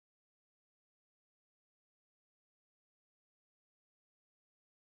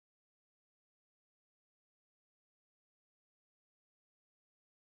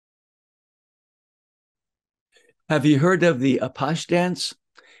Have you heard of the Apache dance?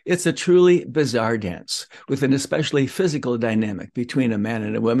 It's a truly bizarre dance with an especially physical dynamic between a man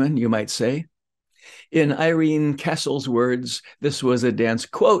and a woman, you might say. In Irene Castle's words, this was a dance,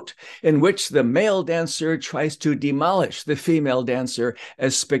 quote, in which the male dancer tries to demolish the female dancer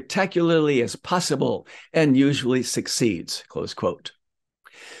as spectacularly as possible and usually succeeds, close quote.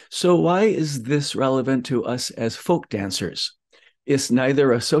 So why is this relevant to us as folk dancers? It's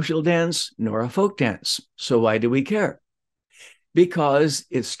neither a social dance nor a folk dance, so why do we care? Because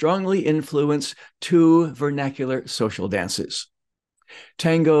it strongly influenced two vernacular social dances,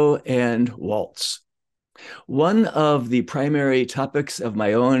 tango and waltz. One of the primary topics of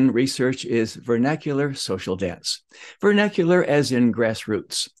my own research is vernacular social dance. Vernacular as in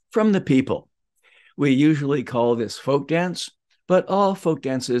grassroots, from the people. We usually call this folk dance, but all folk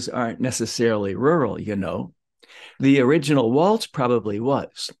dances aren't necessarily rural, you know. The original waltz probably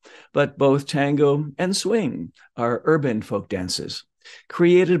was, but both tango and swing are urban folk dances,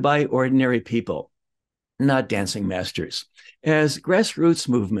 created by ordinary people, not dancing masters, as grassroots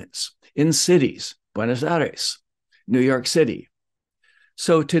movements in cities, Buenos Aires, New York City.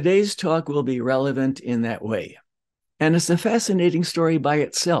 So today's talk will be relevant in that way. And it's a fascinating story by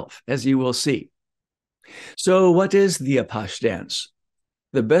itself, as you will see. So what is the Apache dance?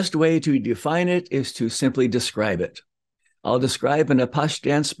 The best way to define it is to simply describe it. I'll describe an Apache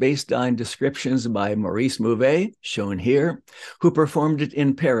dance based on descriptions by Maurice Mouvet, shown here, who performed it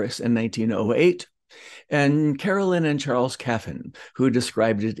in Paris in 1908, and Carolyn and Charles Caffin, who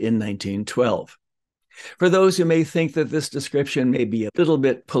described it in 1912. For those who may think that this description may be a little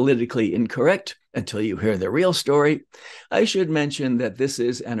bit politically incorrect until you hear the real story, I should mention that this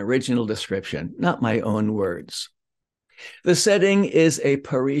is an original description, not my own words. The setting is a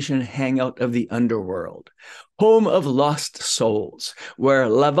Parisian hangout of the underworld, home of lost souls, where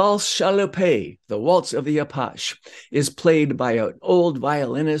La Valse Chaloupée, the waltz of the Apache, is played by an old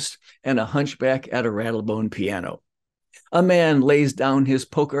violinist and a hunchback at a rattlebone piano. A man lays down his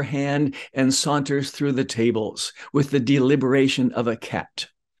poker hand and saunters through the tables with the deliberation of a cat.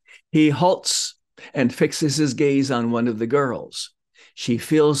 He halts and fixes his gaze on one of the girls. She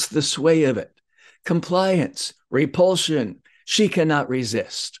feels the sway of it. Compliance, repulsion, she cannot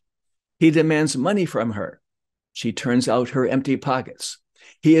resist. He demands money from her. She turns out her empty pockets.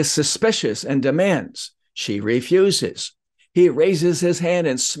 He is suspicious and demands. She refuses. He raises his hand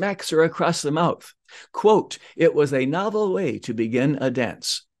and smacks her across the mouth. Quote, it was a novel way to begin a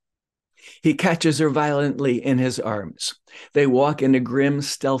dance. He catches her violently in his arms. They walk in a grim,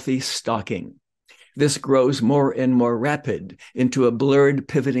 stealthy stalking. This grows more and more rapid into a blurred,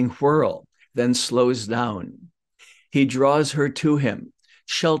 pivoting whirl, then slows down. He draws her to him,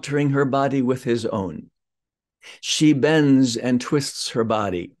 sheltering her body with his own. She bends and twists her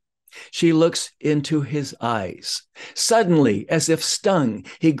body. She looks into his eyes. Suddenly, as if stung,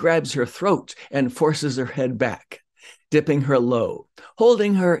 he grabs her throat and forces her head back, dipping her low,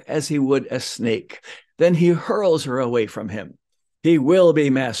 holding her as he would a snake. Then he hurls her away from him. He will be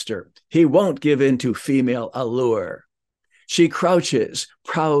master. He won't give in to female allure. She crouches,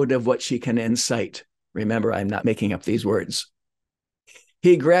 proud of what she can incite. Remember, I'm not making up these words.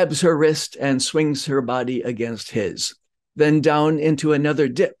 He grabs her wrist and swings her body against his, then down into another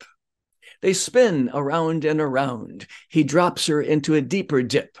dip. They spin around and around. He drops her into a deeper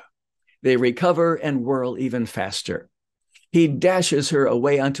dip. They recover and whirl even faster. He dashes her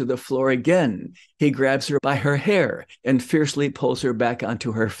away onto the floor again. He grabs her by her hair and fiercely pulls her back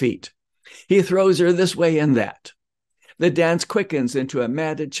onto her feet. He throws her this way and that. The dance quickens into a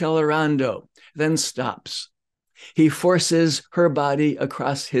matted celerando, then stops. He forces her body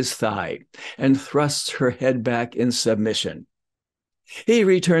across his thigh and thrusts her head back in submission. He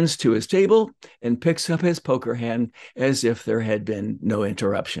returns to his table and picks up his poker hand as if there had been no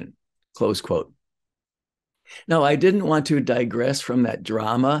interruption. Close quote. Now, I didn't want to digress from that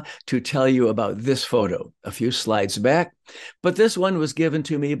drama to tell you about this photo a few slides back, but this one was given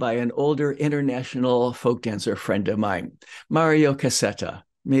to me by an older international folk dancer friend of mine, Mario Cassetta.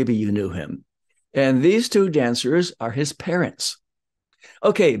 Maybe you knew him. And these two dancers are his parents.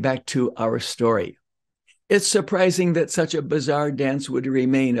 Okay, back to our story. It's surprising that such a bizarre dance would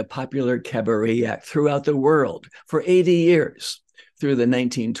remain a popular cabaret act throughout the world for 80 years, through the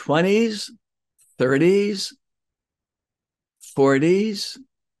 1920s, 30s, 40s,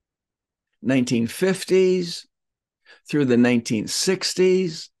 1950s, through the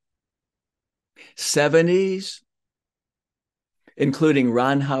 1960s, 70s, including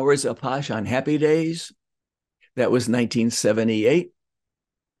Ron Howard's Apache on Happy Days. That was 1978.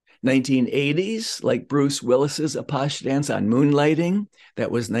 1980s, like Bruce Willis's Apache dance on Moonlighting. That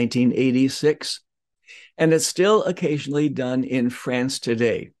was 1986. and it's still occasionally done in France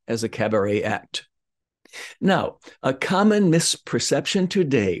today as a cabaret act. Now, a common misperception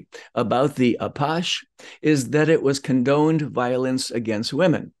today about the Apache is that it was condoned violence against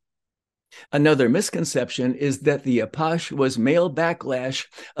women. Another misconception is that the Apache was male backlash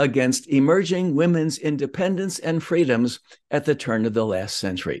against emerging women's independence and freedoms at the turn of the last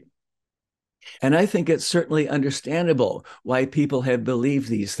century. And I think it's certainly understandable why people have believed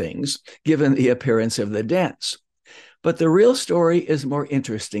these things, given the appearance of the dance. But the real story is more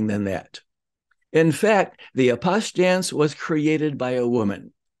interesting than that. In fact, the Apache dance was created by a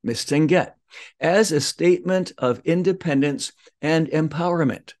woman, Miss Tinguette, as a statement of independence and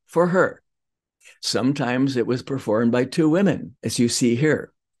empowerment for her. Sometimes it was performed by two women, as you see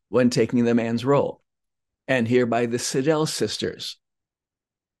here, one taking the man's role, and here by the Siddell sisters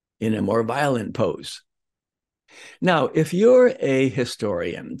in a more violent pose. Now, if you're a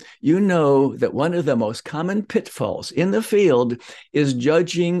historian, you know that one of the most common pitfalls in the field is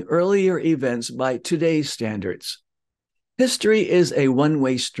judging earlier events by today's standards. History is a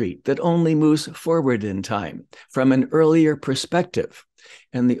one-way street that only moves forward in time from an earlier perspective.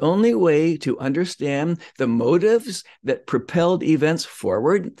 And the only way to understand the motives that propelled events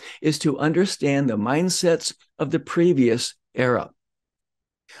forward is to understand the mindsets of the previous era.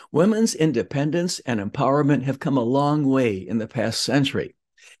 Women's independence and empowerment have come a long way in the past century.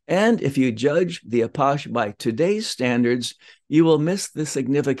 And if you judge the Apache by today's standards, you will miss the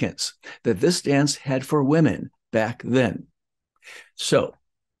significance that this dance had for women back then. So,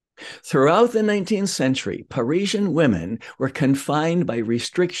 throughout the 19th century, Parisian women were confined by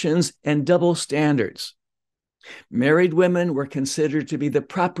restrictions and double standards. Married women were considered to be the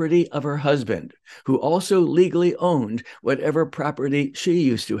property of her husband, who also legally owned whatever property she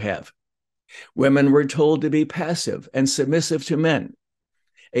used to have. Women were told to be passive and submissive to men.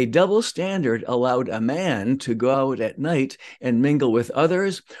 A double standard allowed a man to go out at night and mingle with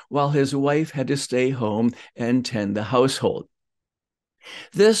others, while his wife had to stay home and tend the household.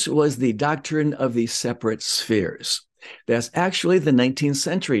 This was the doctrine of the separate spheres. That's actually the 19th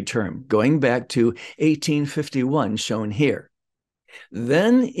century term, going back to 1851, shown here.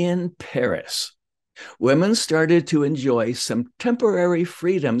 Then in Paris, women started to enjoy some temporary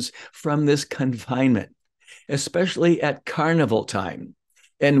freedoms from this confinement, especially at carnival time,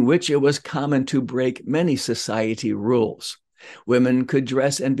 in which it was common to break many society rules. Women could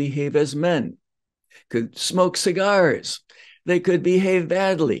dress and behave as men, could smoke cigars, they could behave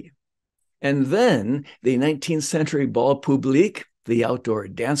badly. And then the 19th century bal public, the outdoor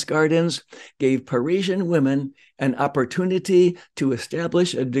dance gardens, gave Parisian women an opportunity to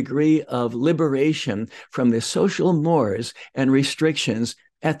establish a degree of liberation from the social mores and restrictions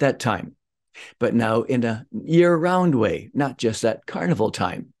at that time, but now in a year-round way, not just at carnival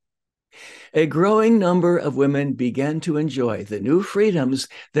time. A growing number of women began to enjoy the new freedoms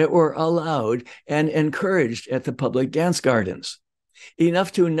that were allowed and encouraged at the public dance gardens,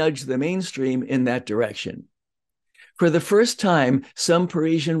 enough to nudge the mainstream in that direction. For the first time, some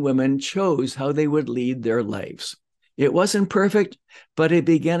Parisian women chose how they would lead their lives. It wasn't perfect, but it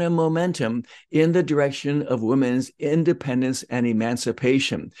began a momentum in the direction of women's independence and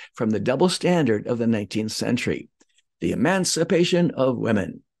emancipation from the double standard of the 19th century, the emancipation of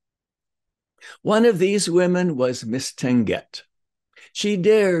women. One of these women was Miss Tinguette. She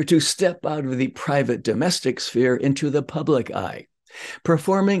dared to step out of the private domestic sphere into the public eye,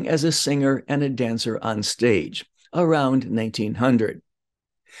 performing as a singer and a dancer on stage around 1900.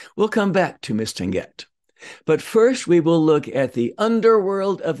 We'll come back to Miss Tinguette, but first we will look at the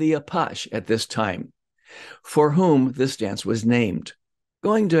underworld of the Apache at this time, for whom this dance was named,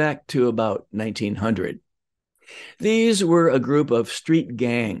 going back to about 1900. These were a group of street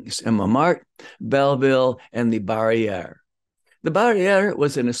gangs in Montmartre, Belleville, and the Barrière. The Barrière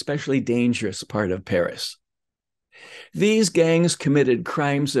was an especially dangerous part of Paris. These gangs committed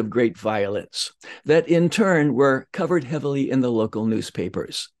crimes of great violence that in turn were covered heavily in the local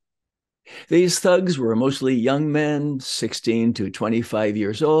newspapers. These thugs were mostly young men, 16 to 25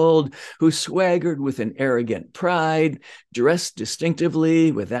 years old, who swaggered with an arrogant pride, dressed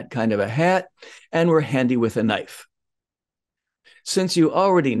distinctively with that kind of a hat, and were handy with a knife. Since you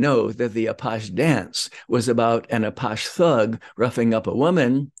already know that the Apache dance was about an Apache thug roughing up a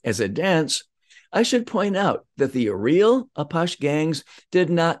woman as a dance, I should point out that the real Apache gangs did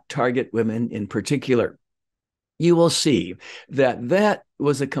not target women in particular. You will see that that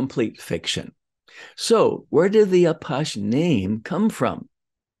was a complete fiction. So, where did the Apache name come from?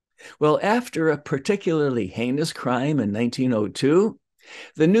 Well, after a particularly heinous crime in 1902,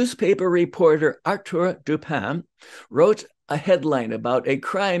 the newspaper reporter Arthur Dupin wrote a headline about a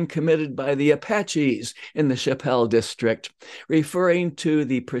crime committed by the Apaches in the Chappelle district, referring to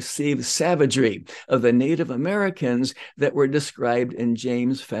the perceived savagery of the Native Americans that were described in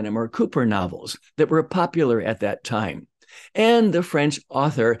James Fenimore Cooper novels that were popular at that time, and the French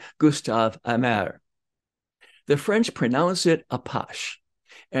author Gustave Aimard. The French pronounce it Apache,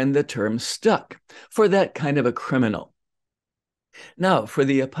 and the term stuck for that kind of a criminal. Now, for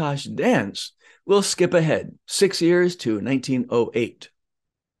the Apache dance, we'll skip ahead 6 years to 1908.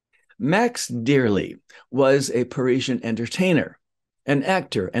 Max Dearly was a Parisian entertainer, an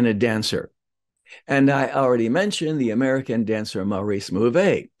actor, and a dancer. And I already mentioned the American dancer Maurice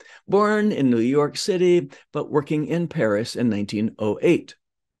Mouvet, born in New York City, but working in Paris in 1908.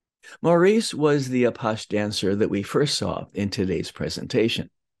 Maurice was the Apache dancer that we first saw in today's presentation.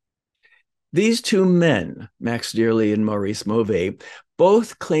 These two men, Max Dearly and Maurice Mouvet,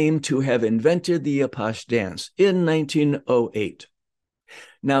 both claim to have invented the Apache dance in 1908.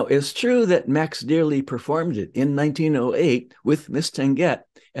 Now, it's true that Max Dearly performed it in 1908 with Miss Tinguette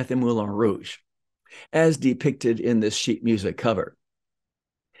at the Moulin Rouge, as depicted in this sheet music cover.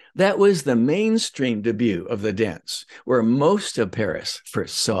 That was the mainstream debut of the dance, where most of Paris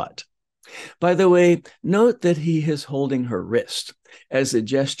first saw it. By the way, note that he is holding her wrist as a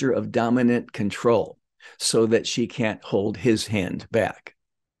gesture of dominant control so that she can't hold his hand back.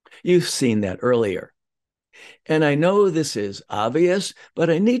 You've seen that earlier. And I know this is obvious, but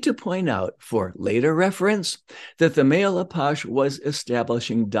I need to point out for later reference that the male Apache was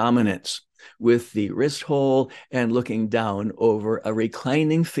establishing dominance with the wrist hole and looking down over a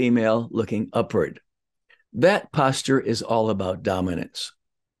reclining female looking upward. That posture is all about dominance.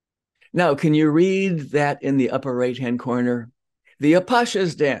 Now, can you read that in the upper right-hand corner? The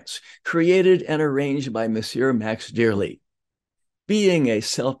Apache's dance, created and arranged by Monsieur Max Dearly. Being a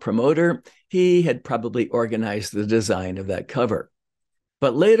self-promoter, he had probably organized the design of that cover.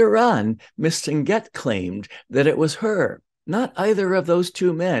 But later on, Miss Tinguette claimed that it was her, not either of those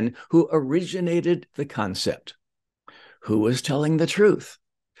two men, who originated the concept. Who was telling the truth?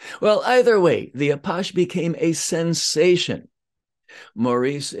 Well, either way, the Apache became a sensation.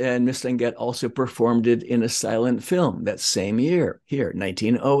 Maurice and Miss Tinguette also performed it in a silent film that same year, here,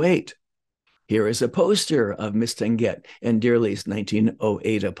 1908. Here is a poster of Miss Tinguette and Dearly's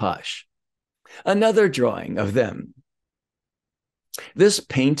 1908 Apache. Another drawing of them. This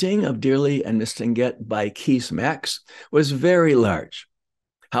painting of Dearly and Miss Tinguette by Kees Max was very large.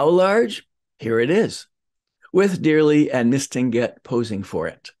 How large? Here it is, with Dearly and Miss Tinguette posing for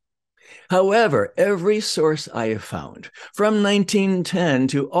it. However, every source I have found, from 1910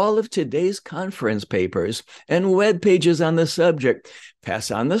 to all of today's conference papers and web pages on the subject,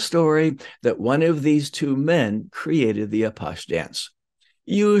 pass on the story that one of these two men created the Apache dance,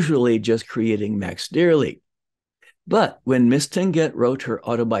 usually just creating Max Dearly. But when Miss Tinguette wrote her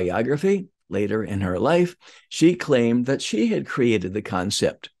autobiography later in her life, she claimed that she had created the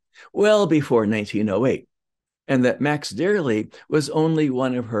concept well before 1908. And that Max Dearly was only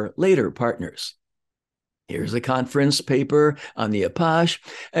one of her later partners. Here's a conference paper on the Apache,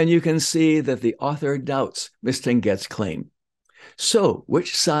 and you can see that the author doubts Miss Tinguette's claim. So,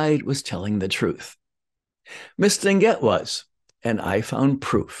 which side was telling the truth? Miss Tinguette was, and I found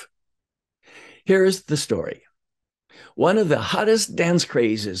proof. Here's the story. One of the hottest dance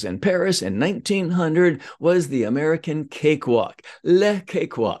crazes in Paris in 1900 was the American cakewalk, le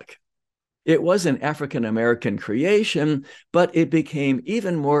cakewalk. It was an African-American creation, but it became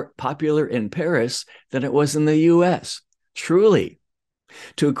even more popular in Paris than it was in the US. Truly.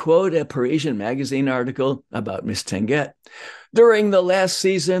 To quote a Parisian magazine article about Miss Tinguette, during the last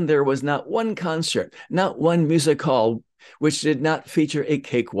season, there was not one concert, not one music hall, which did not feature a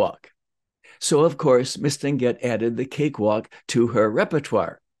cakewalk. So, of course, Miss Tinguette added the cakewalk to her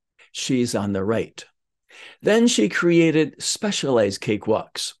repertoire. She's on the right. Then she created specialized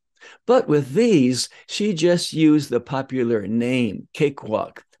cakewalks. But with these, she just used the popular name,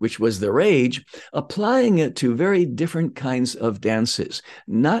 cakewalk, which was the rage, applying it to very different kinds of dances,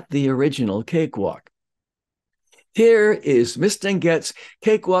 not the original cakewalk. Here is Miss Tinguette's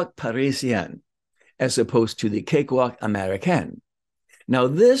cakewalk Parisien, as opposed to the cakewalk Américain. Now,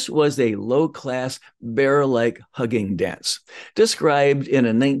 this was a low-class, bear-like hugging dance, described in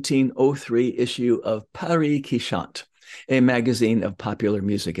a 1903 issue of Paris qui Chante, a magazine of popular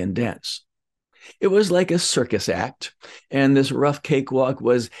music and dance. It was like a circus act, and this rough cakewalk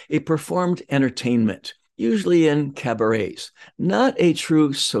was a performed entertainment, usually in cabarets, not a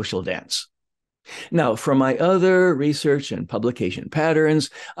true social dance. Now, from my other research and publication patterns,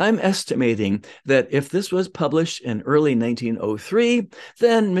 I'm estimating that if this was published in early 1903,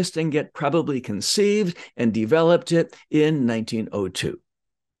 then Mistinguett probably conceived and developed it in 1902.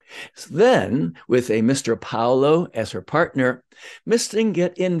 Then, with a Mr. Paolo as her partner,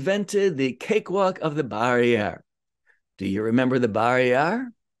 Mistinguett invented the cakewalk of the barriere. Do you remember the barriere?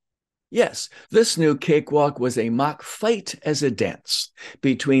 Yes, this new cakewalk was a mock fight as a dance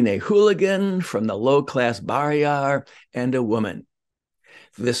between a hooligan from the low-class barriere and a woman.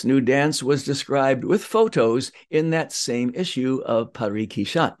 This new dance was described with photos in that same issue of Paris qui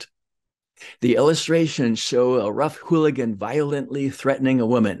chante. The illustrations show a rough hooligan violently threatening a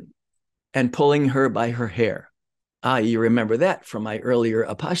woman and pulling her by her hair. You remember that from my earlier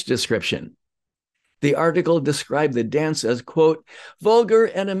Apache description. The article described the dance as, quote, vulgar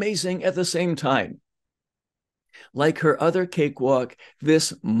and amazing at the same time. Like her other cakewalk,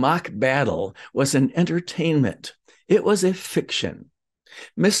 this mock battle was an entertainment. It was a fiction.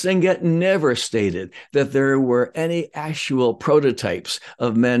 Mistinguett never stated that there were any actual prototypes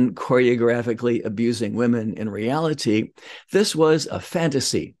of men choreographically abusing women in reality. This was a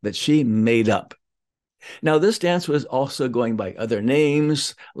fantasy that she made up. Now, this dance was also going by other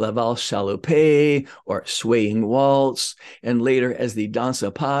names, la valse chaloupée or swaying waltz, and later as the danse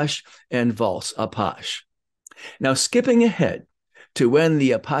Apache and valse Apache. Now, skipping ahead to when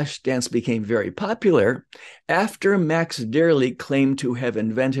the Apache dance became very popular, after Max Dearly claimed to have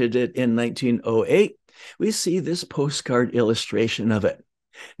invented it in 1908, we see this postcard illustration of it.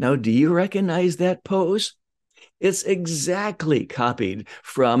 Now, do you recognize that pose? It's exactly copied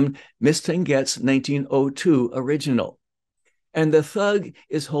from Mistinguett's 1902 original. And the thug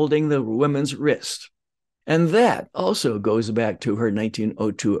is holding the woman's wrist. And that also goes back to her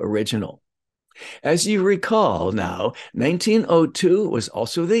 1902 original. As you recall now, 1902 was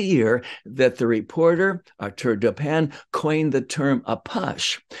also the year that the reporter Arthur Dupin coined the term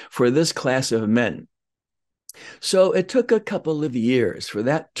Apache for this class of men. So it took a couple of years for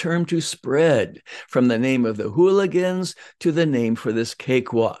that term to spread from the name of the hooligans to the name for this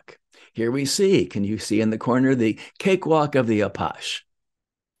cakewalk. Here we see, can you see in the corner, the cakewalk of the Apache?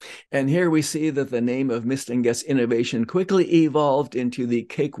 And here we see that the name of Mistinguett's innovation quickly evolved into the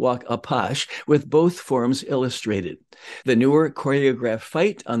cakewalk Apache with both forms illustrated. The newer choreographed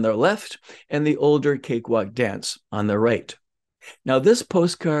fight on the left and the older cakewalk dance on the right. Now, this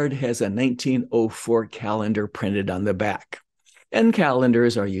postcard has a 1904 calendar printed on the back, and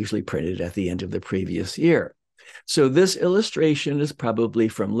calendars are usually printed at the end of the previous year. So this illustration is probably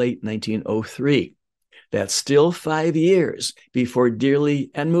from late 1903. That's still 5 years before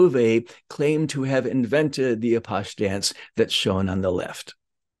Dearly and Mouvet claimed to have invented the Apache dance that's shown on the left.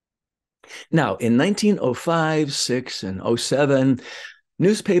 Now, in 1905, 6, and 07,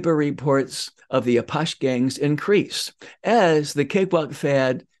 newspaper reports of the Apache gangs increased as the cakewalk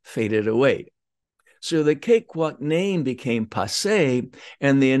fad faded away. So the cakewalk name became passé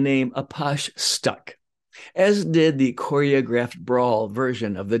and the name Apache stuck, as did the choreographed brawl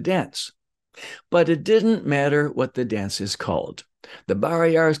version of the dance. But it didn't matter what the dance is called. The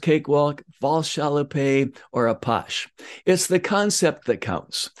Barrière's cakewalk, valse chaloupée, or Apache. It's the concept that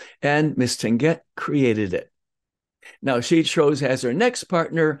counts, and Mistinguett created it. Now, she chose as her next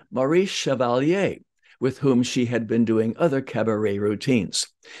partner Maurice Chevalier, with whom she had been doing other cabaret routines.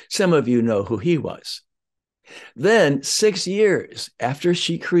 Some of you know who he was. Then, 6 years after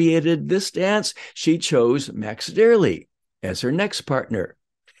she created this dance, she chose Max Dearly as her next partner.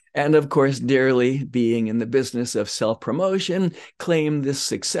 And of course, Dearly, being in the business of self-promotion, claimed this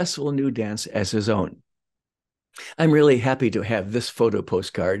successful new dance as his own. I'm really happy to have this photo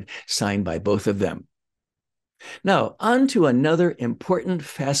postcard signed by both of them. Now, on to another important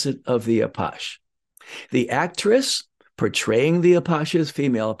facet of the Apache. The actress portraying the Apache's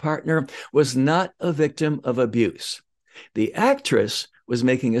female partner was not a victim of abuse. The actress was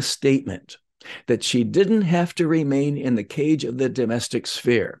making a statement that she didn't have to remain in the cage of the domestic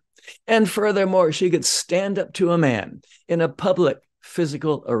sphere. And furthermore, she could stand up to a man in a public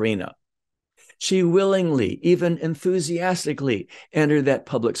physical arena. She willingly, even enthusiastically, entered that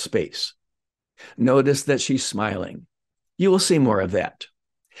public space. Notice that she's smiling. You will see more of that.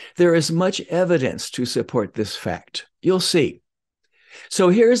 There is much evidence to support this fact. You'll see. So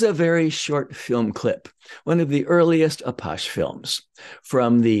here's a very short film clip, one of the earliest Apache films,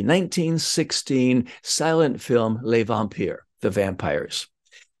 from the 1916 silent film Les Vampires, The Vampires.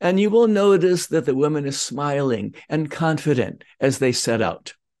 And you will notice that the woman is smiling and confident as they set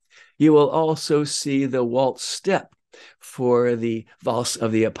out. You will also see the waltz step for the valse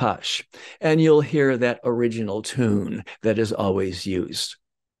of the Apache, and you'll hear that original tune that is always used.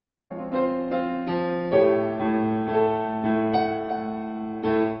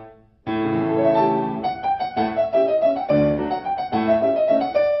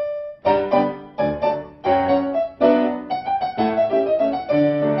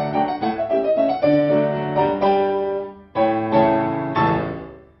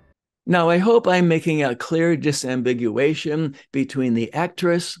 Now, I hope I'm making a clear disambiguation between the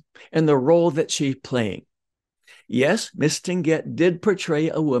actress and the role that she's playing. Yes, Miss Tingette did portray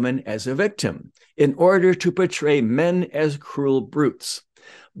a woman as a victim in order to portray men as cruel brutes.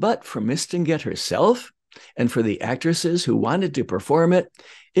 But for Miss Tingette herself, and for the actresses who wanted to perform it,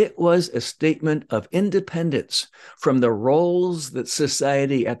 it was a statement of independence from the roles that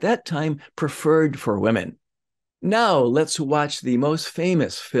society at that time preferred for women. Now let's watch the most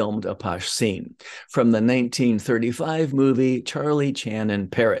famous filmed Apache scene from the 1935 movie Charlie Chan in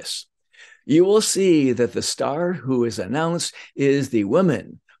Paris. You will see that the star who is announced is the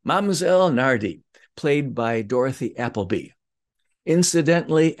woman, Mademoiselle Nardi, played by Dorothy Appleby.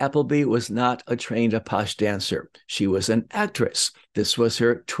 Incidentally, Appleby was not a trained Apache dancer. She was an actress. This was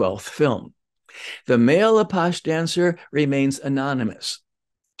her 12th film. The male Apache dancer remains anonymous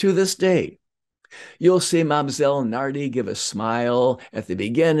to this day. You'll see Mademoiselle Nardi give a smile at the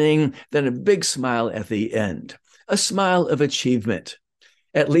beginning, then a big smile at the end, a smile of achievement,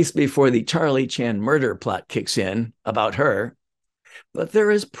 at least before the Charlie Chan murder plot kicks in about her. But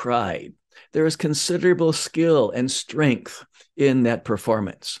there is pride. There is considerable skill and strength in that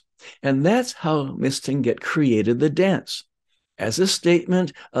performance. And that's how Miss Tingette created the dance, as a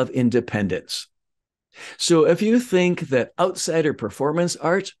statement of independence. So if you think that outsider performance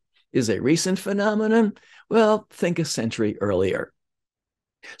art is a recent phenomenon, well, think a century earlier.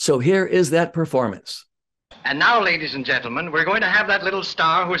 So here is that performance. And now, ladies and gentlemen, we're going to have that little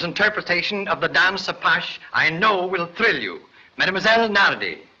star whose interpretation of the dance Apache I know will thrill you, Mademoiselle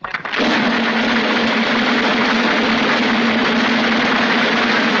Nardi.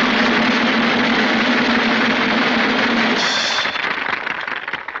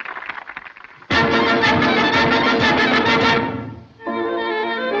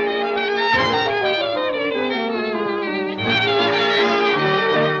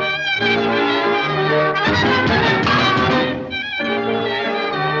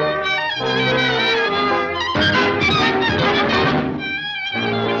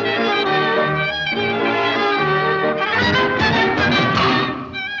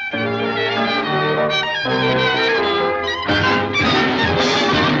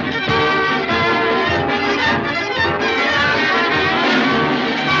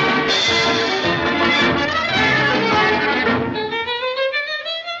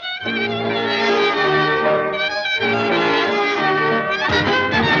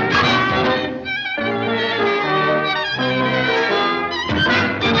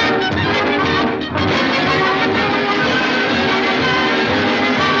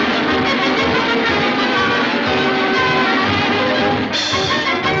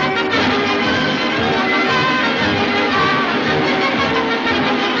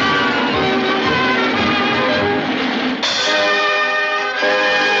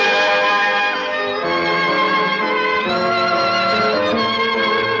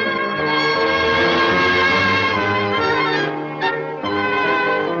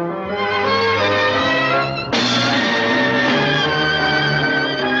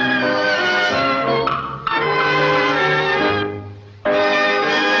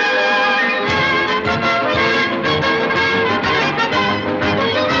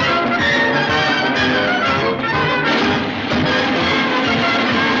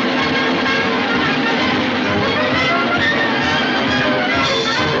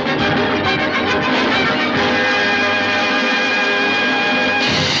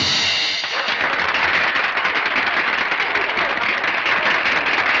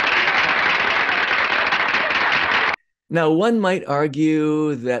 Now, one might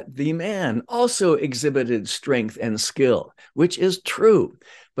argue that the man also exhibited strength and skill, which is true,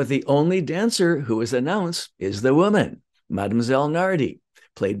 but the only dancer who is announced is the woman, Mademoiselle Nardi,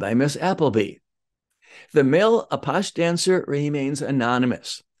 played by Miss Appleby. The male Apache dancer remains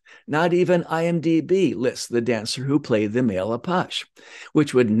anonymous. Not even IMDb lists the dancer who played the male Apache,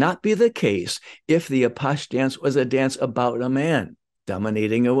 which would not be the case if the Apache dance was a dance about a man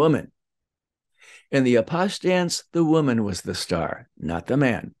dominating a woman. In the Apache dance, the woman was the star, not the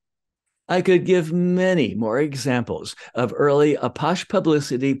man. I could give many more examples of early Apache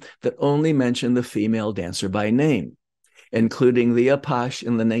publicity that only mention the female dancer by name, including the Apache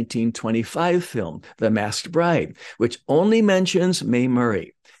in the 1925 film, The Masked Bride, which only mentions Mae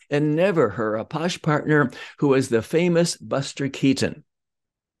Murray, and never her Apache partner, who was the famous Buster Keaton.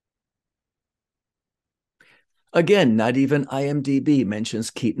 Again, not even IMDb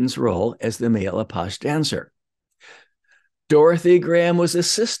mentions Keaton's role as the male Apache dancer. Dorothy Graham was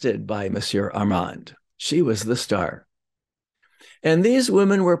assisted by Monsieur Armand. She was the star. And these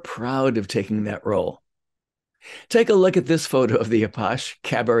women were proud of taking that role. Take a look at this photo of the Apache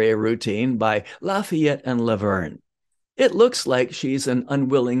cabaret routine by Lafayette and Laverne. It looks like she's an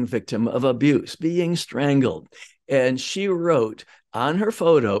unwilling victim of abuse, being strangled. And she wrote on her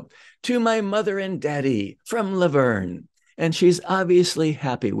photo, "To my mother and daddy from Laverne." And she's obviously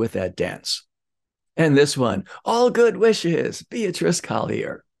happy with that dance. And this one, "All good wishes, Beatrice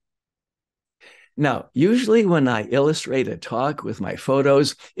Collier." Now, usually when I illustrate a talk with my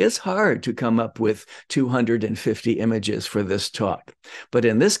photos, it's hard to come up with 250 images for this talk. But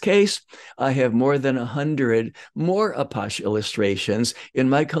in this case, I have more than 100 more Apache illustrations in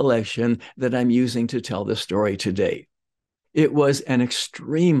my collection that I'm using to tell the story today. It was an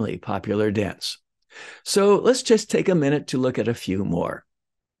extremely popular dance. So let's just take a minute to look at a few more.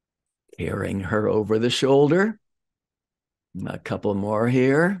 Carrying her over the shoulder. A couple more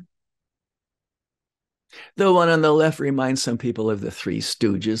here. The one on the left reminds some people of the Three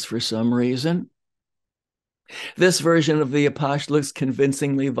Stooges for some reason. This version of the Apache looks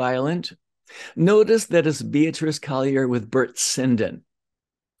convincingly violent. Notice that it's Beatrice Collier with Bert Sinden.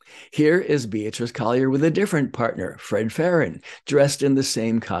 Here is Beatrice Collier with a different partner, Fred Farron, dressed in the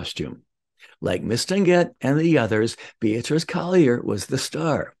same costume. Like Miss Tingette and the others, Beatrice Collier was the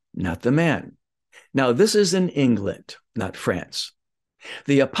star, not the man. Now, this is in England, not France.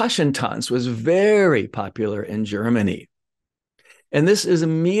 The Apachentanz was very popular in Germany. And this is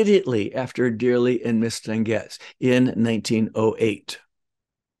immediately after Dearly and Miss Tingette in 1908.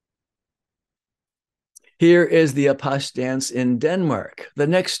 Here is the Apache dance in Denmark the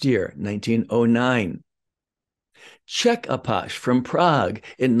next year, 1909. Czech Apache from Prague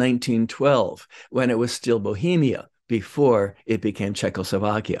in 1912, when it was still Bohemia, before it became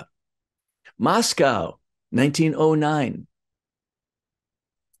Czechoslovakia. Moscow, 1909.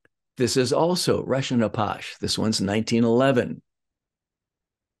 This is also Russian Apache. This one's 1911.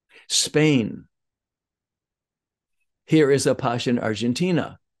 Spain. Here is Apache in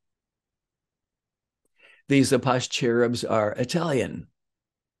Argentina. These Apache cherubs are Italian.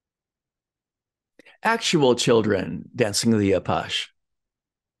 Actual children dancing the Apache.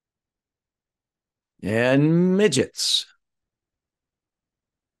 And midgets.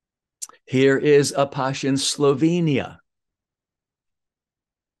 Here is Apache in Slovenia.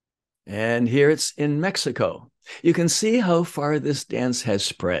 And here it's in Mexico. You can see how far this dance has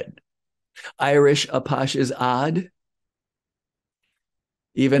spread. Irish Apache is odd.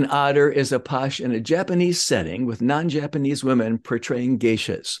 Even odder is Apache in a Japanese setting with non-Japanese women portraying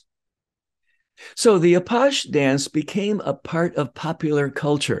geishas. So the Apache dance became a part of popular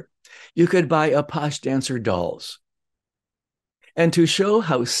culture. You could buy Apache dancer dolls. And to show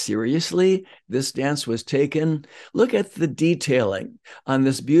how seriously this dance was taken, look at the detailing on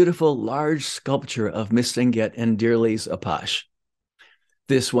this beautiful large sculpture of Miss Tingette and Dearly's Apache.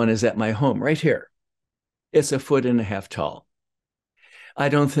 This one is at my home right here. It's 1.5 feet tall. I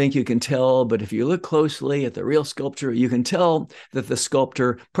don't think you can tell, but if you look closely at the real sculpture, you can tell that the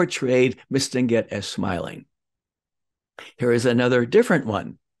sculptor portrayed Miss Tingette as smiling. Here is another different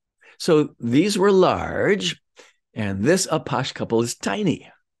one. So these were large, and this Apache couple is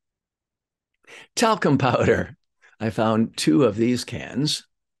tiny. Talcum powder. I found 2 of these cans.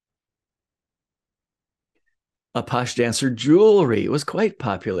 Apache dancer jewelry was quite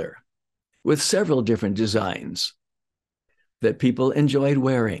popular, with several different designs that people enjoyed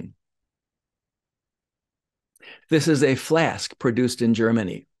wearing. This is a flask produced in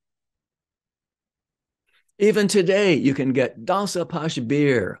Germany. Even today, you can get Danse Apache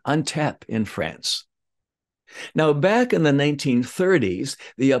beer on tap in France. Now, back in the 1930s,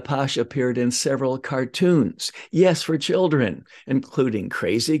 the Apache appeared in several cartoons, yes, for children, including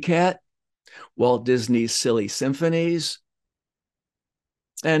Crazy Cat, Walt Disney's Silly Symphonies,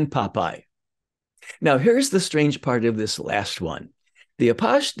 and Popeye. Now, here's the strange part of this last one. The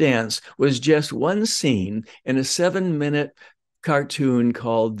Apache dance was just one scene in a 7-minute cartoon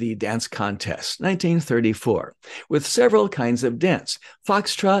called The Dance Contest, 1934, with several kinds of dance,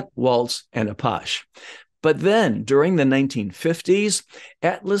 foxtrot, waltz, and Apache. But then, during the 1950s,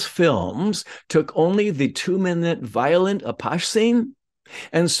 Atlas Films took only the 2-minute violent Apache scene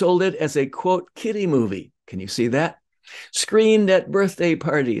and sold it as a, quote, kiddie movie. Can you see that? Screened at birthday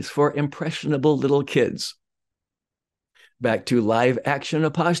parties for impressionable little kids. Back to live action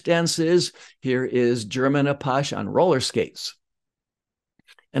Apache dances. Here is German Apache on roller skates.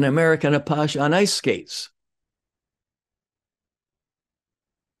 An American Apache on ice skates.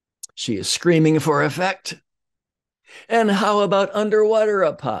 She is screaming for effect. And how about underwater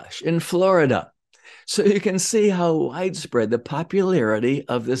Apache in Florida? So you can see how widespread the popularity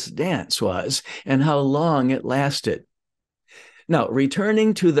of this dance was and how long it lasted. Now,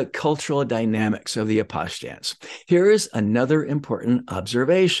 returning to the cultural dynamics of the Apache dance, here is another important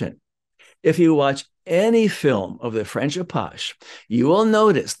observation. If you watch any film of the French Apache, you will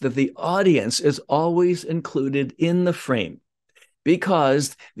notice that the audience is always included in the frame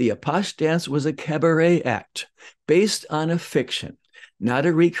because the Apache dance was a cabaret act based on a fiction, not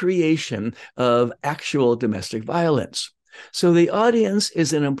a recreation of actual domestic violence. So the audience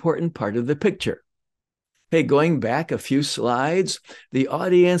is an important part of the picture. Hey, going back a few slides, the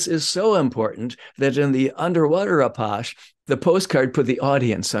audience is so important that in the underwater Apache, the postcard put the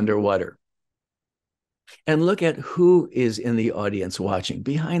audience underwater. And look at who is in the audience watching,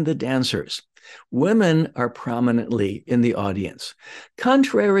 behind the dancers. Women are prominently in the audience,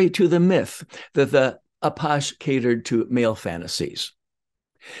 contrary to the myth that the Apache catered to male fantasies.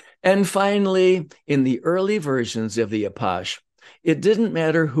 And finally, in the early versions of the Apache, it didn't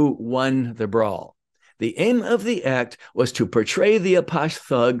matter who won the brawl. The aim of the act was to portray the Apache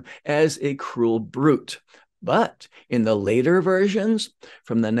thug as a cruel brute. But in the later versions,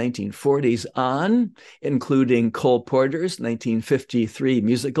 from the 1940s on, including Cole Porter's 1953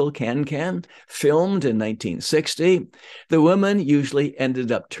 musical Can Can, filmed in 1960, the women usually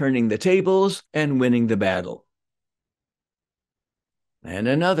ended up turning the tables and winning the battle. And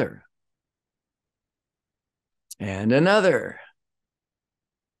another. And another.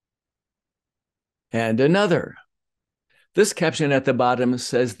 And another. This caption at the bottom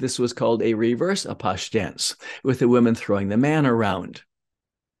says this was called a reverse Apache dance, with the women throwing the man around.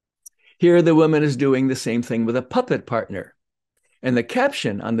 Here, the woman is doing the same thing with a puppet partner. And the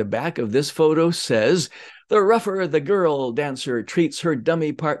caption on the back of this photo says, "The rougher the girl dancer treats her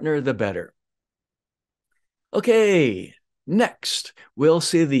dummy partner, the better." Okay, next, we'll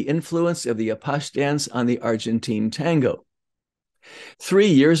see the influence of the Apache dance on the Argentine tango. 3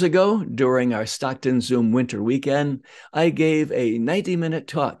 years ago, during our Stockton Zoom winter weekend, I gave a 90-minute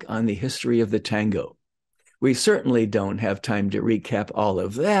talk on the history of the tango. We certainly don't have time to recap all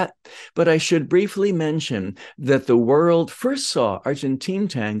of that, but I should briefly mention that the world first saw Argentine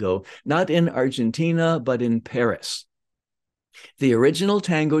tango not in Argentina, but in Paris. The original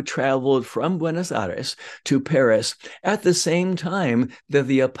tango traveled from Buenos Aires to Paris at the same time that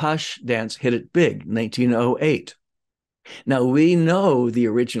the Apache dance hit it big, 1908. Now, we know the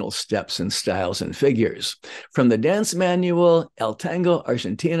original steps and styles and figures from the dance manual El Tango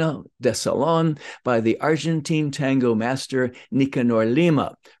Argentino de Salón by the Argentine tango master Nicanor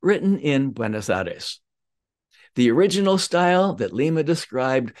Lima, written in Buenos Aires. The original style that Lima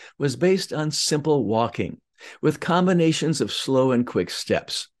described was based on simple walking, with combinations of slow and quick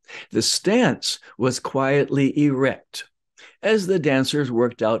steps. The stance was quietly erect, as the dancers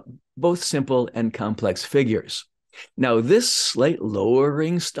worked out both simple and complex figures. Now, this slight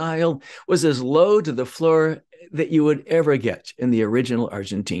lowering style was as low to the floor that you would ever get in the original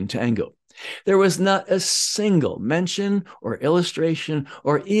Argentine tango. There was not a single mention or illustration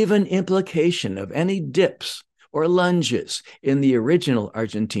or even implication of any dips or lunges in the original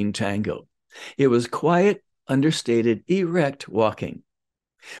Argentine tango. It was quiet, understated, erect walking.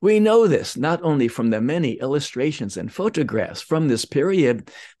 We know this not only from the many illustrations and photographs from this period,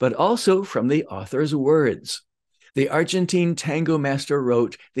 but also from the author's words. The Argentine tango master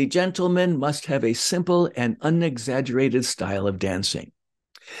wrote, "The gentleman must have a simple and unexaggerated style of dancing."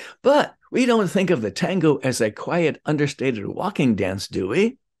 But we don't think of the tango as a quiet, understated walking dance, do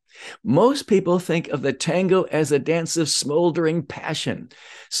we? Most people think of the tango as a dance of smoldering passion,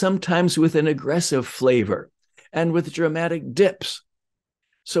 sometimes with an aggressive flavor and with dramatic dips.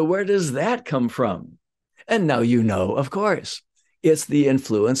 So where does that come from? And now you know, of course. It's the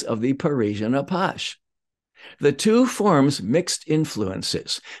influence of the Parisian Apache. The two forms mixed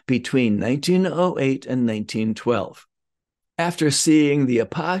influences between 1908 and 1912. After seeing the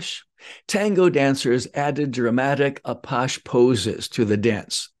Apache, tango dancers added dramatic Apache poses to the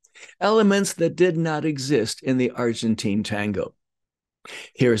dance, elements that did not exist in the Argentine tango.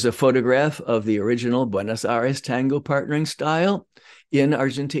 Here's a photograph of the original Buenos Aires tango partnering style in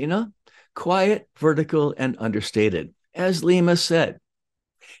Argentina, quiet, vertical, and understated, as Lima said.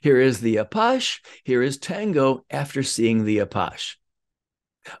 Here is the Apache, here is tango after seeing the Apache.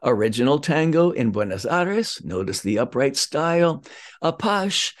 Original tango in Buenos Aires, notice the upright style.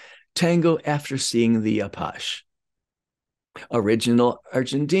 Apache, tango after seeing the Apache. Original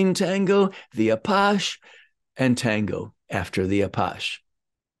Argentine tango, the Apache, and tango after the Apache.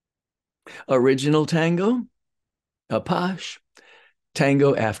 Original tango, Apache,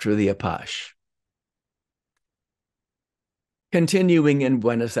 tango after the Apache. Continuing in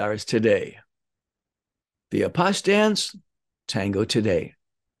Buenos Aires today. The Apache dance, tango today.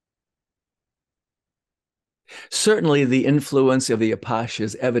 Certainly, the influence of the Apache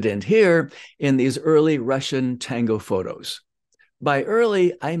is evident here in these early Russian tango photos. By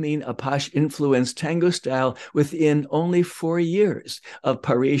early, I mean Apache influenced tango style within only 4 years of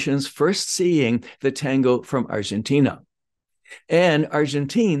Parisians first seeing the tango from Argentina. And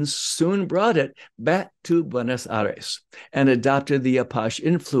Argentines soon brought it back to Buenos Aires and adopted the Apache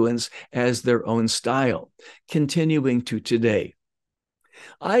influence as their own style, continuing to today.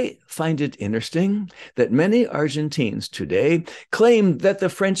 I find it interesting that many Argentines today claim that the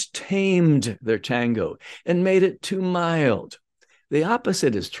French tamed their tango and made it too mild. The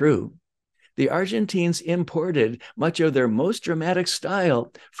opposite is true. The Argentines imported much of their most dramatic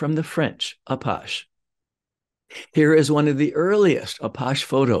style from the French Apache. Here is one of the earliest Apache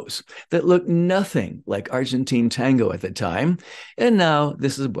photos that looked nothing like Argentine tango at the time, and now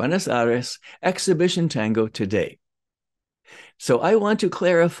this is Buenos Aires exhibition tango today. So I want to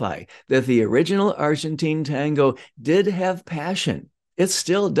clarify that the original Argentine tango did have passion. It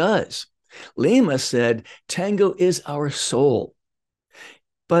still does. Lima said, "Tango is our soul."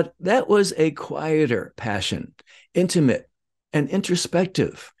 But that was a quieter passion, intimate and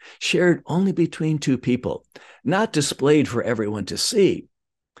introspective, shared only between two people, not displayed for everyone to see.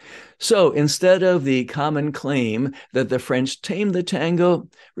 So instead of the common claim that the French tamed the tango,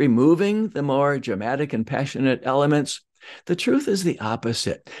 removing the more dramatic and passionate elements, the truth is the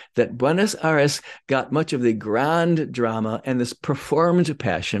opposite, that Buenos Aires got much of the grand drama and this performed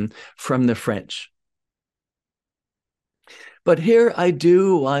passion from the French. But here I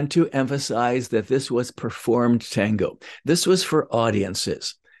do want to emphasize that this was performed tango. This was for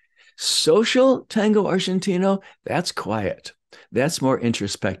audiences. Social tango argentino, that's quiet. That's more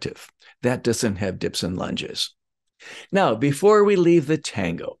introspective. That doesn't have dips and lunges. Now, before we leave the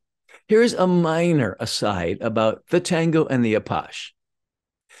tango, here's a minor aside about the tango and the Apache.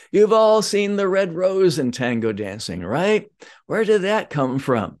 You've all seen the red rose in tango dancing, right? Where did that come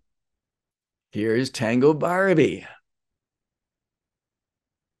from? Here's Tango Barbie.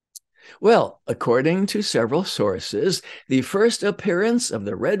 Well, according to several sources, the first appearance of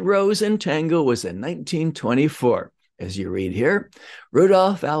the red rose in tango was in 1924, as you read here,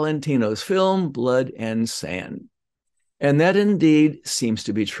 Rudolph Valentino's film Blood and Sand. And that indeed seems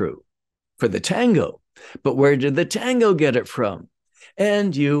to be true for the tango. But where did the tango get it from?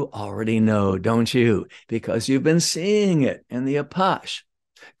 And you already know, don't you? Because you've been seeing it in the Apache.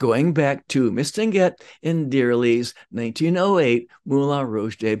 Going back to Mistinguett in Dearly's 1908 Moulin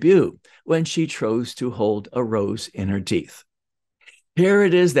Rouge debut, when she chose to hold a rose in her teeth. Here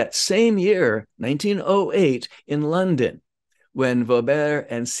it is that same year, 1908, in London, when Vaubert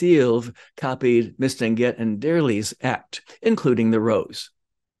and Sylve copied Mistinguett and Dearly's act, including the rose.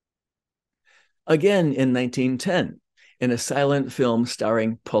 Again in 1910, in a silent film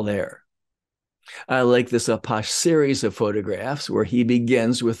starring Polaire. I like this Apache series of photographs where he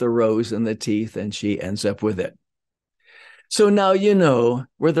begins with a rose in the teeth and she ends up with it. So now you know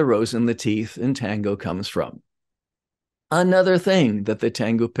where the rose in the teeth in tango comes from. Another thing that the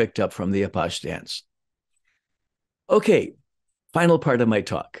tango picked up from the Apache dance. Okay, final part of my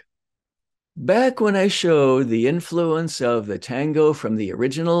talk. Back when I showed the influence of the tango from the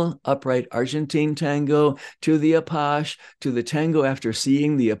original upright Argentine tango to the Apache, to the tango after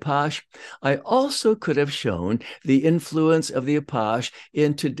seeing the Apache, I also could have shown the influence of the Apache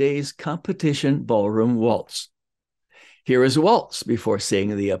in today's competition ballroom waltz. Here is waltz before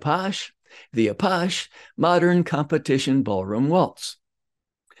seeing the Apache, modern competition ballroom waltz.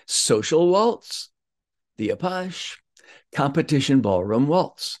 Social waltz, the Apache, competition ballroom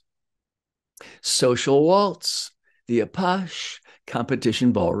waltz. Social waltz, the Apache,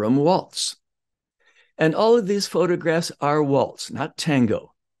 competition ballroom waltz. And all of these photographs are waltz, not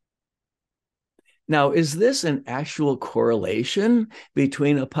tango. Now, is this an actual correlation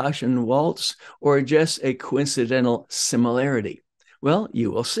between Apache and waltz or just a coincidental similarity? Well,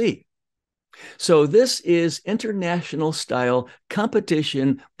 you will see. So this is international style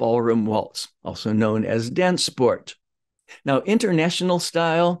competition ballroom waltz, also known as dance sport. Now, international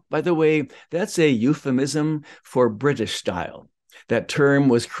style, by the way, that's a euphemism for British style. That term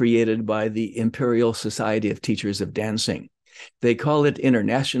was created by the Imperial Society of Teachers of Dancing. They call it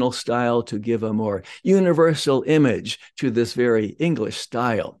international style to give a more universal image to this very English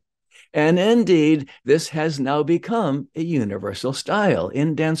style. And indeed, this has now become a universal style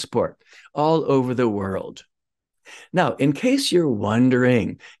in dance sport all over the world. Now, in case you're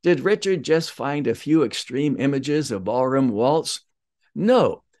wondering, did Richard just find a few extreme images of ballroom waltz?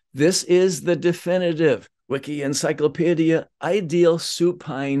 No, this is the definitive Wiki Encyclopedia ideal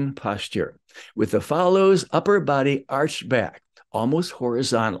supine posture, with the follows upper body arched back, almost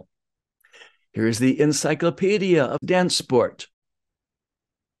horizontal. Here's the Encyclopedia of Dance Sport.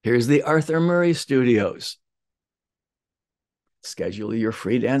 Here's the Arthur Murray Studios. Schedule your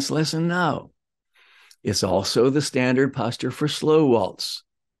free dance lesson now. It's also the standard posture for slow waltz,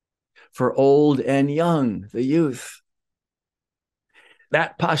 for old and young, the youth.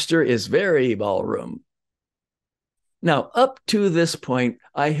 That posture is very ballroom. Now, up to this point,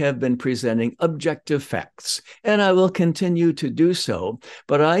 I have been presenting objective facts, and I will continue to do so,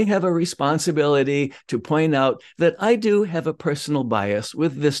 but I have a responsibility to point out that I do have a personal bias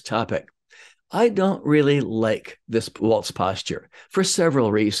with this topic. I don't really like this waltz posture for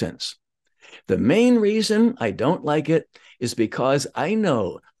several reasons. The main reason I don't like it is because I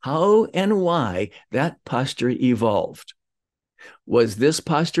know how and why that posture evolved. Was this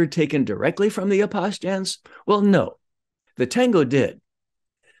posture taken directly from the Apache dance? Well, no. The tango did.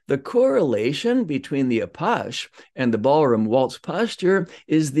 The correlation between the Apache and the ballroom waltz posture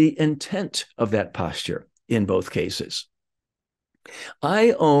is the intent of that posture in both cases.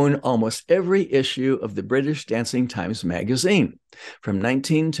 I own almost every issue of the British Dancing Times magazine from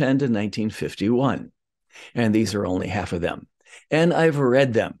 1910 to 1951, and these are only half of them, and I've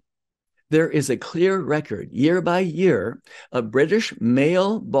read them. There is a clear record, year by year, of British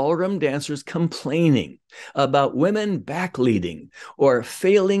male ballroom dancers complaining about women backleading or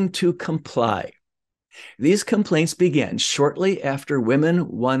failing to comply. These complaints began shortly after women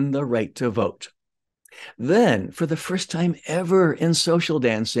won the right to vote. Then, for the first time ever in social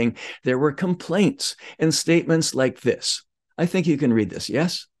dancing, there were complaints and statements like this. I think you can read this,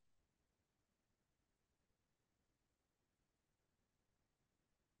 yes?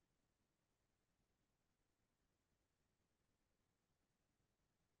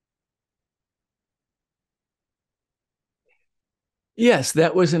 Yes,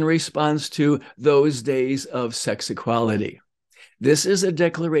 that was in response to those days of sex equality. This is a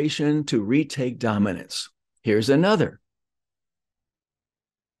declaration to retake dominance. Here's another.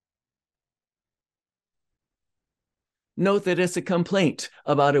 Note that it's a complaint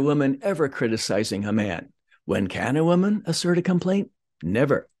about a woman ever criticizing a man. When can a woman assert a complaint?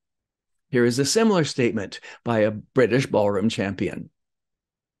 Never. Here is a similar statement by a British ballroom champion.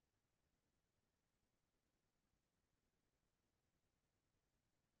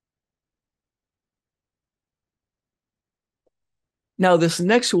 Now, this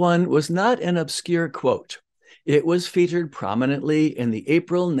next one was not an obscure quote. It was featured prominently in the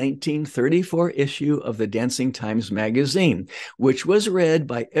April 1934 issue of the Dancing Times magazine, which was read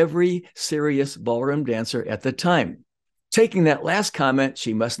by every serious ballroom dancer at the time. Taking that last comment,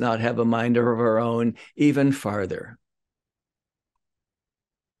 she must not have a mind of her own, even farther.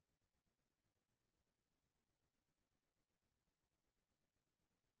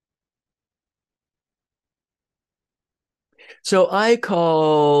 So I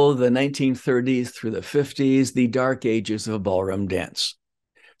call the 1930s through the 50s the dark ages of ballroom dance.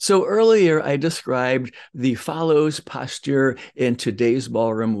 So earlier I described the follows posture in today's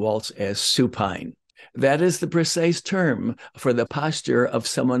ballroom waltz as supine. That is the precise term for the posture of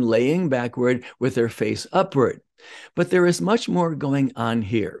someone laying backward with their face upward. But there is much more going on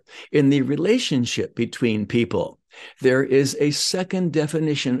here. In the relationship between people, there is a second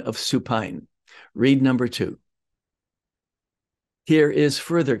definition of supine. Read number 2. Here is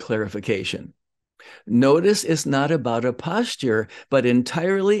further clarification. Notice it's not about a posture, but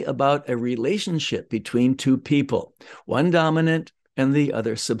entirely about a relationship between two people, one dominant and the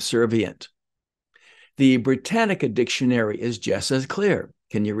other subservient. The Britannica dictionary is just as clear.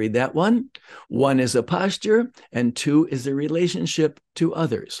 Can you read that one? One is a posture, and 2 is a relationship to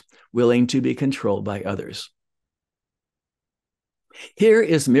others, willing to be controlled by others. Here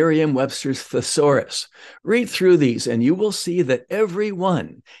is Merriam-Webster's thesaurus. Read through these and you will see that every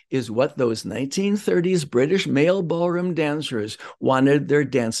one is what those 1930s British male ballroom dancers wanted their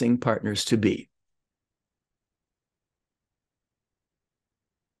dancing partners to be.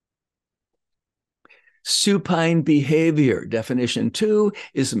 Supine behavior, definition 2,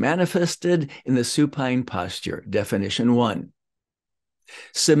 is manifested in the supine posture, definition 1.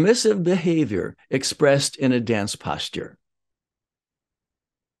 Submissive behavior expressed in a dance posture.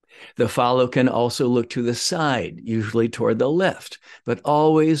 The follow can also look to the side, usually toward the left, but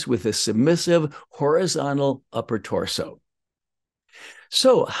always with a submissive horizontal upper torso.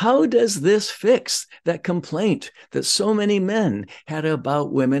 So how does this fix that complaint that so many men had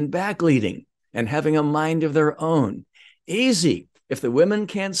about women backleading and having a mind of their own? Easy. If the women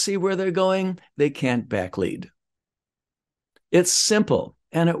can't see where they're going, they can't backlead. It's simple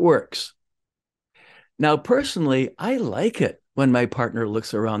and it works. Now, personally, I like it when my partner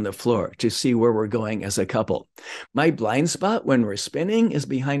looks around the floor to see where we're going as a couple. My blind spot when we're spinning is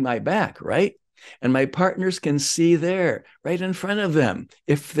behind my back, right? And my partners can see there, right in front of them,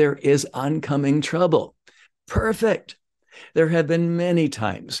 if there is oncoming trouble. Perfect. There have been many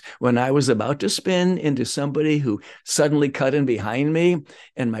times when I was about to spin into somebody who suddenly cut in behind me,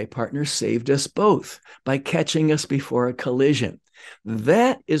 and my partner saved us both by catching us before a collision.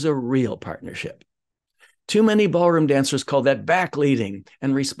 That is a real partnership. Too many ballroom dancers call that backleading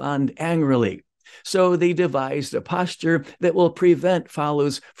and respond angrily. So they devised a posture that will prevent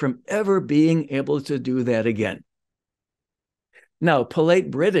follows from ever being able to do that again. Now,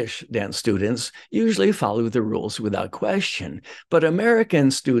 polite British dance students usually follow the rules without question, but American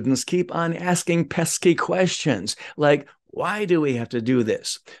students keep on asking pesky questions like, why do we have to do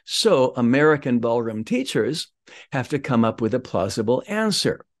this? So American ballroom teachers have to come up with a plausible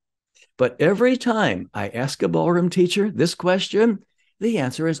answer. But every time I ask a ballroom teacher this question, the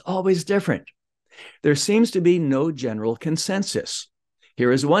answer is always different. There seems to be no general consensus.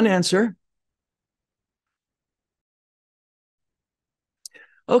 Here is one answer.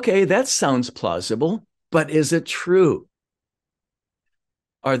 Okay, that sounds plausible, but is it true?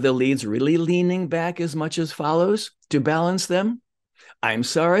 Are the leads really leaning back as much as follows to balance them? I'm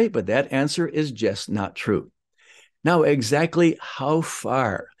sorry, but that answer is just not true. Now, exactly how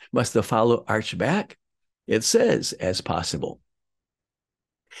far must the follow arch back? It says as possible.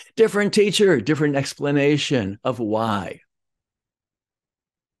 Different teacher, different explanation of why.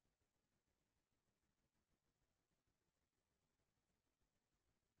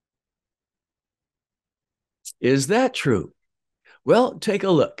 Is that true? Well, take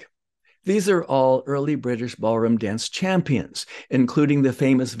a look. These are all early British ballroom dance champions, including the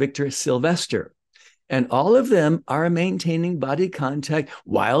famous Victor Sylvester. And all of them are maintaining body contact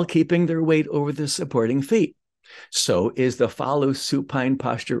while keeping their weight over the supporting feet. So is the follow supine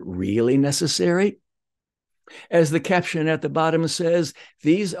posture really necessary? As the caption at the bottom says,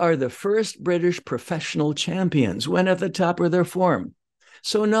 these are the first British professional champions when at the top of their form.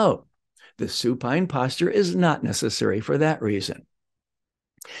 So no, the supine posture is not necessary for that reason.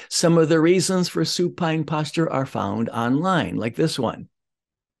 Some of the reasons for supine posture are found online, like this one.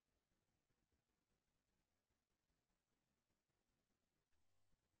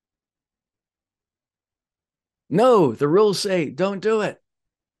 No, the rules say don't do it.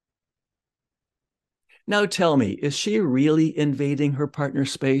 Now tell me, is she really invading her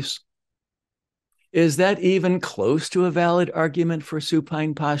partner's space? Is that even close to a valid argument for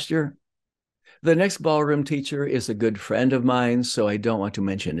supine posture? The next ballroom teacher is a good friend of mine, so I don't want to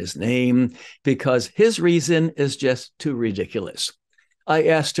mention his name because his reason is just too ridiculous. I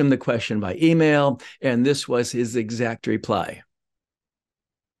asked him the question by email, and this was his exact reply.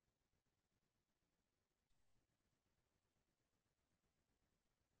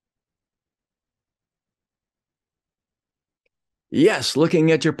 Yes,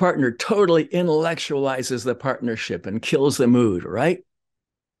 looking at your partner totally intellectualizes the partnership and kills the mood, right?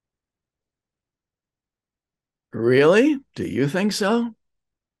 Really? Do you think so?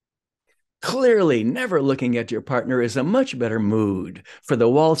 Clearly, never looking at your partner is a much better mood, for the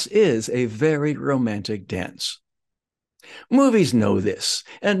waltz is a very romantic dance. Movies know this,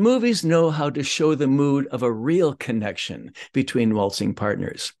 and movies know how to show the mood of a real connection between waltzing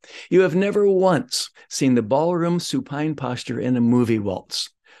partners. You have never once seen the ballroom supine posture in a movie waltz.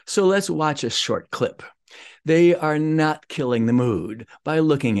 So let's watch a short clip. They are not killing the mood by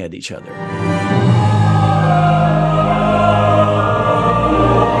looking at each other.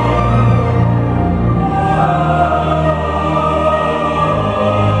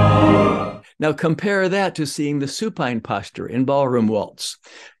 Now compare that to seeing the supine posture in ballroom waltz.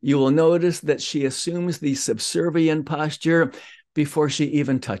 You will notice that she assumes the subservient posture before she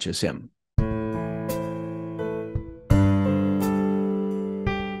even touches him.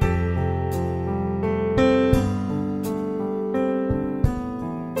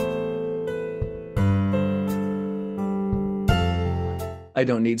 I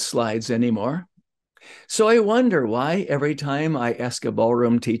don't need slides anymore. So I wonder why every time I ask a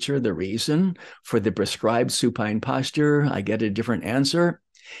ballroom teacher the reason for the prescribed supine posture, I get a different answer.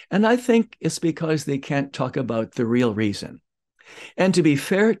 And I think it's because they can't talk about the real reason. And to be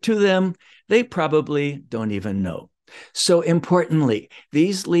fair to them, they probably don't even know. So importantly,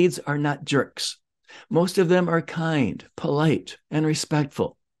 these leads are not jerks. Most of them are kind, polite, and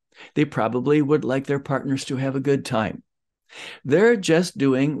respectful. They probably would like their partners to have a good time. They're just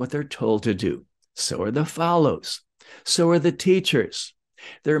doing what they're told to do. So are the follows. So are the teachers.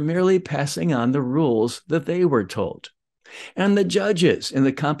 They're merely passing on the rules that they were told. And the judges in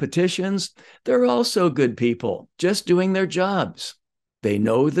the competitions, they're also good people, just doing their jobs. They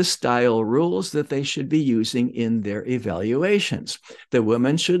know the style rules that they should be using in their evaluations. The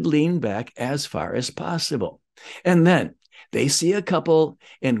women should lean back as far as possible. And then they see a couple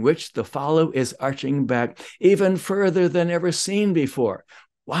in which the follow is arching back even further than ever seen before.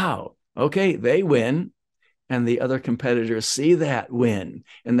 Wow, okay, they win. And the other competitors see that win,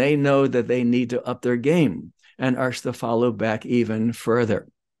 and they know that they need to up their game and arch the follow back even further.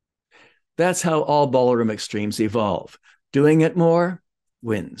 That's how all ballroom extremes evolve. Doing it more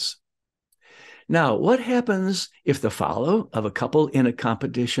wins. Now, what happens if the follow of a couple in a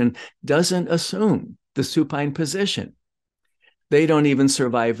competition doesn't assume the supine position? They don't even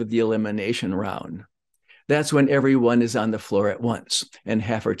survive the elimination round. That's when everyone is on the floor at once and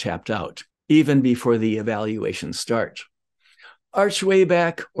half are tapped out, even before the evaluation starts. Arch way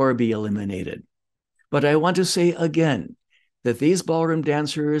back or be eliminated. But I want to say again that these ballroom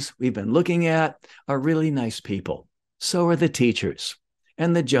dancers we've been looking at are really nice people. So are the teachers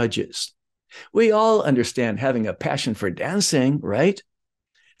and the judges. We all understand having a passion for dancing, right?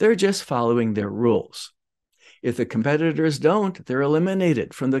 They're just following their rules. If the competitors don't, they're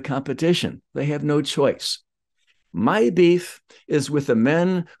eliminated from the competition. They have no choice. My beef is with the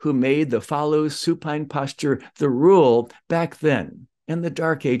men who made the follow supine posture the rule back then in the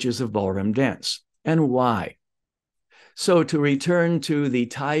dark ages of ballroom dance. And why? So to return to the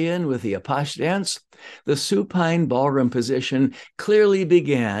tie-in with the Apache dance, the supine ballroom position clearly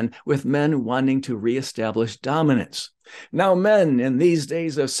began with men wanting to reestablish dominance. Now, men, in these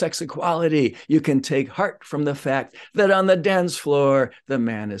days of sex equality, you can take heart from the fact that on the dance floor, the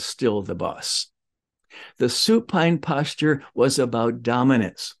man is still the boss. The supine posture was about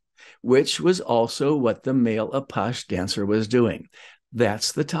dominance, which was also what the male Apache dancer was doing.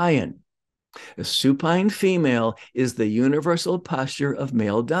 That's the tie-in. A supine female is the universal posture of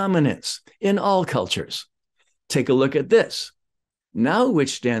male dominance in all cultures. Take a look at this. Now,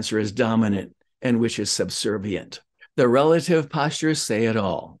 which dancer is dominant and which is subservient? The relative postures say it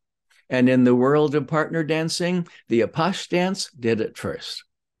all. And in the world of partner dancing, the Apache dance did it first.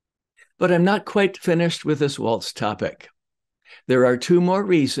 But I'm not quite finished with this waltz topic. There are two more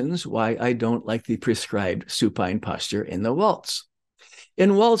reasons why I don't like the prescribed supine posture in the waltz.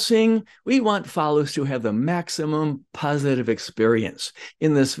 In waltzing, we want follows to have the maximum positive experience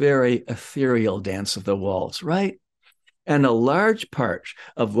in this very ethereal dance of the waltz, right? And a large part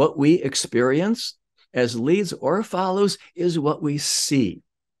of what we experience as leads or follows is what we see.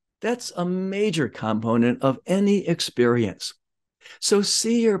 That's a major component of any experience. So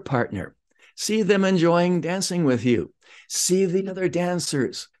see your partner, see them enjoying dancing with you, see the other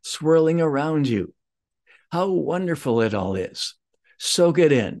dancers swirling around you. How wonderful it all is. Soak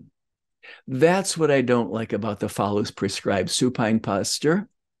it in. That's what I don't like about the follows prescribed supine posture.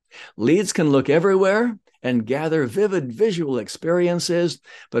 Leads can look everywhere and gather vivid visual experiences,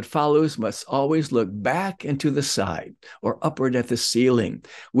 but follows must always look back and to the side or upward at the ceiling,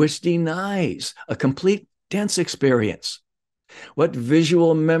 which denies a complete dance experience. What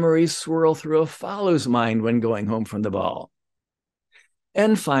visual memories swirl through a follow's mind when going home from the ball?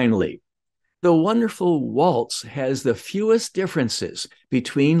 And finally, the wonderful waltz has the fewest differences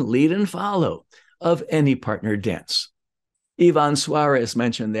between lead and follow of any partner dance. Ivan Suarez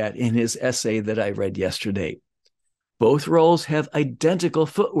mentioned that in his essay that I read yesterday. Both roles have identical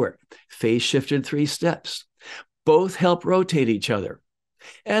footwork, phase shifted 3 steps. Both help rotate each other.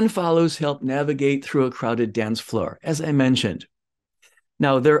 And follows help navigate through a crowded dance floor, as I mentioned.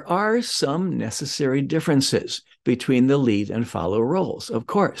 Now, there are some necessary differences between the lead and follow roles, of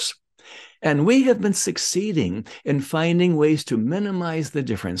course. And we have been succeeding in finding ways to minimize the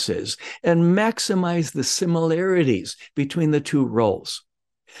differences and maximize the similarities between the two roles.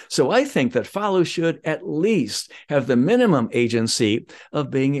 So I think that follow should at least have the minimum agency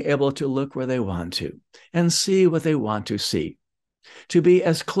of being able to look where they want to and see what they want to see, to be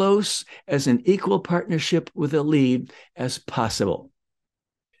as close as an equal partnership with a lead as possible.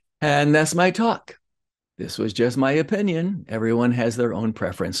 And that's my talk. This was just my opinion. Everyone has their own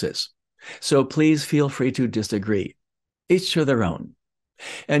preferences. So please feel free to disagree, each to their own.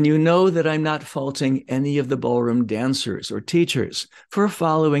 And you know that I'm not faulting any of the ballroom dancers or teachers for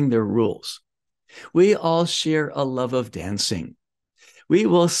following their rules. We all share a love of dancing. We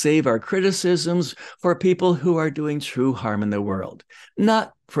will save our criticisms for people who are doing true harm in the world,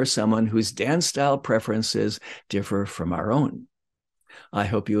 not for someone whose dance style preferences differ from our own. I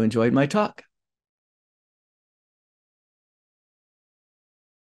hope you enjoyed my talk.